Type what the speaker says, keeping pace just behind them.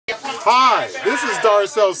Hi, this is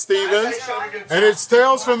Darcel Stevens, and it's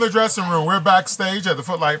Tales from the Dressing Room. We're backstage at the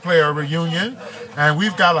Footlight Players Reunion, and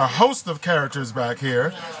we've got a host of characters back here.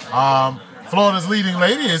 Florida's leading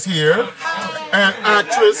lady is here, and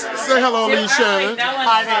actress. Say hello, Lee Shannon.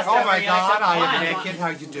 Hi there. Oh my God, I am naked. How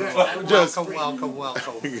you doing? Welcome.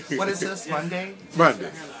 What is this, Monday? Monday.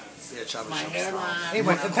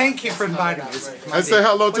 Anyway, thank you for inviting me. And say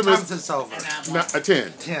hello to Miss. What time is this over?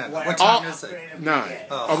 10. 10. What time is it? 9.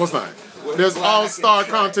 Almost 9. There's All-Star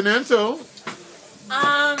Continental.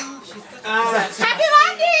 Happy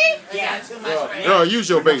Monday! Yeah, No, use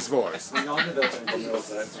your bass voice. And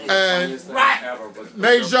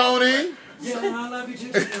Najoni. Yeah, I love you too.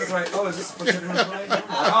 It was like, oh, is this for children to play?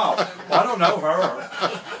 Oh, I don't know her. Oh,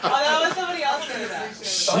 that was somebody else doing that.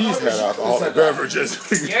 She's had alcoholic beverages.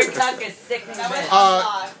 Your tongue is sick.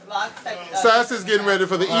 Sass is getting ready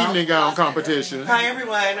for the evening gown competition. Hi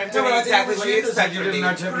everyone, I'm doing exactly what you expected me.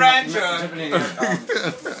 And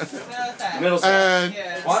say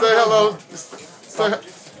hello.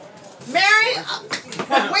 Mary,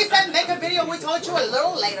 when we said make a video, we told you a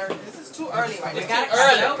little later. This is too early right now. We got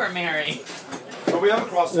it over, Mary. We don't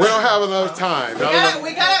have enough time.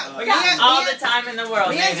 We got all the time in the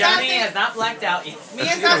world. Johnny has not blacked out yet. Me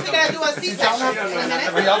and Sassy gotta do a C-section in a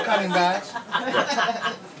minute. Are y'all coming back?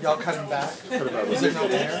 Y'all coming back? Is there no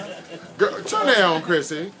hair? Girl, turn it on,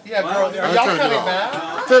 Chrissy. Yeah, girl. Are y'all coming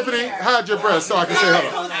back? Tiffany, hide your breath so I can say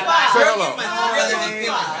hello. Say hello.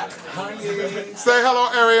 Say hello,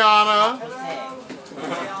 Ariana.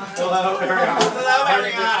 Hello, Ariana.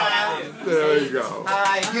 There you go.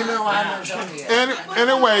 You know I'm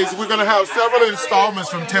Anyways, we're going to have several installments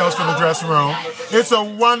from Tales from the Dressing Room. It's a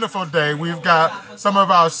wonderful day. We've got some of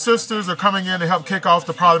our sisters are coming in to help kick off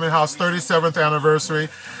the Parliament House 37th anniversary.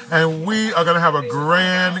 And we are going to have a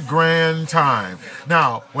grand time.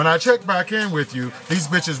 Now, when I check back in with you, these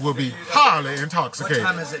bitches will be highly intoxicated.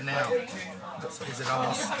 What time is it now? Is it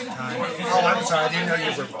almost time? Oh, I'm sorry. I didn't know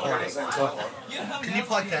you were recording. Can you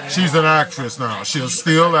plug that in? She's an actress now. She'll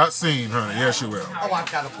steal that scene, honey. Yes, she will. Oh, I've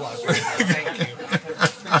got a plug. Thank you.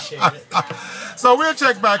 Appreciate it. So we'll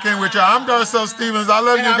check back in with you. I'm Darcel Stevens. I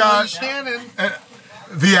love you guys. Shannon.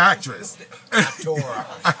 The actress. Dora.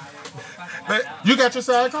 You got your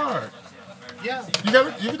SAG card? Yeah. You got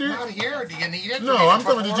it? You can do it? Not here. Do you need it? No, I'm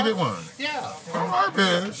coming. Did you get one? Yeah. All right,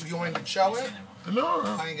 bitch. You want to show it? No.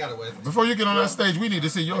 I ain't got it with me. Before you get on that stage, we need to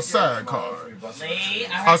see your SAG card. See, I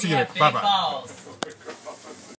I'll heard see you you have later. big Bye-bye. balls.